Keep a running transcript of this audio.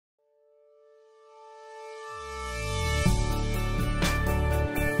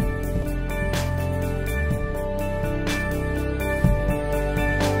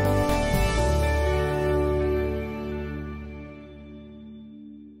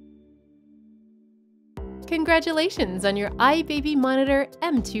Congratulations on your iBaby Monitor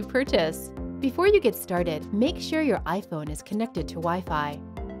M2 purchase! Before you get started, make sure your iPhone is connected to Wi-Fi.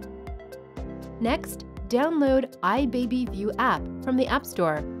 Next, download iBaby View app from the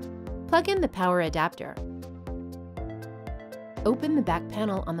AppStore. Plug in the power adapter. Open the back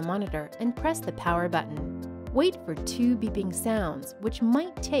panel on the monitor and press the power button. Wait for 2 beeping sounds, which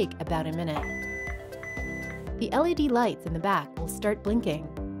might take about a minute. The LED lights in the back will start blinking.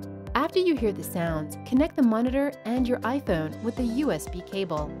 After you hear the sounds, connect the monitor and your iPhone with the USB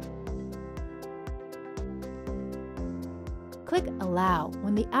cable. Click Allow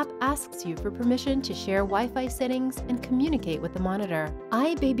when the app asks you for permission to share Wi-Fi settings and communicate with the monitor.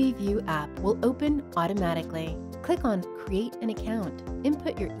 iBaby View app will open automatically. Click on Create an account.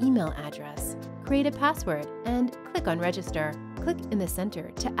 Input your email address. Create a password and click on Register. Click in the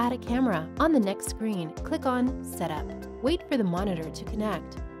center to add a camera. On the next screen, click on Setup. Wait for the monitor to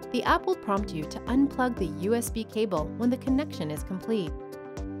connect. The app will prompt you to unplug the USB cable when the connection is complete.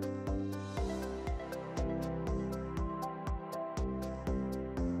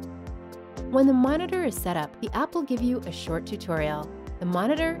 When the monitor is set up, the app will give you a short tutorial. The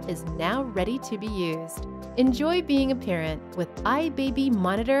monitor is now ready to be used. Enjoy being a parent with iBaby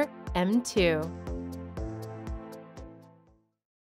Monitor M2.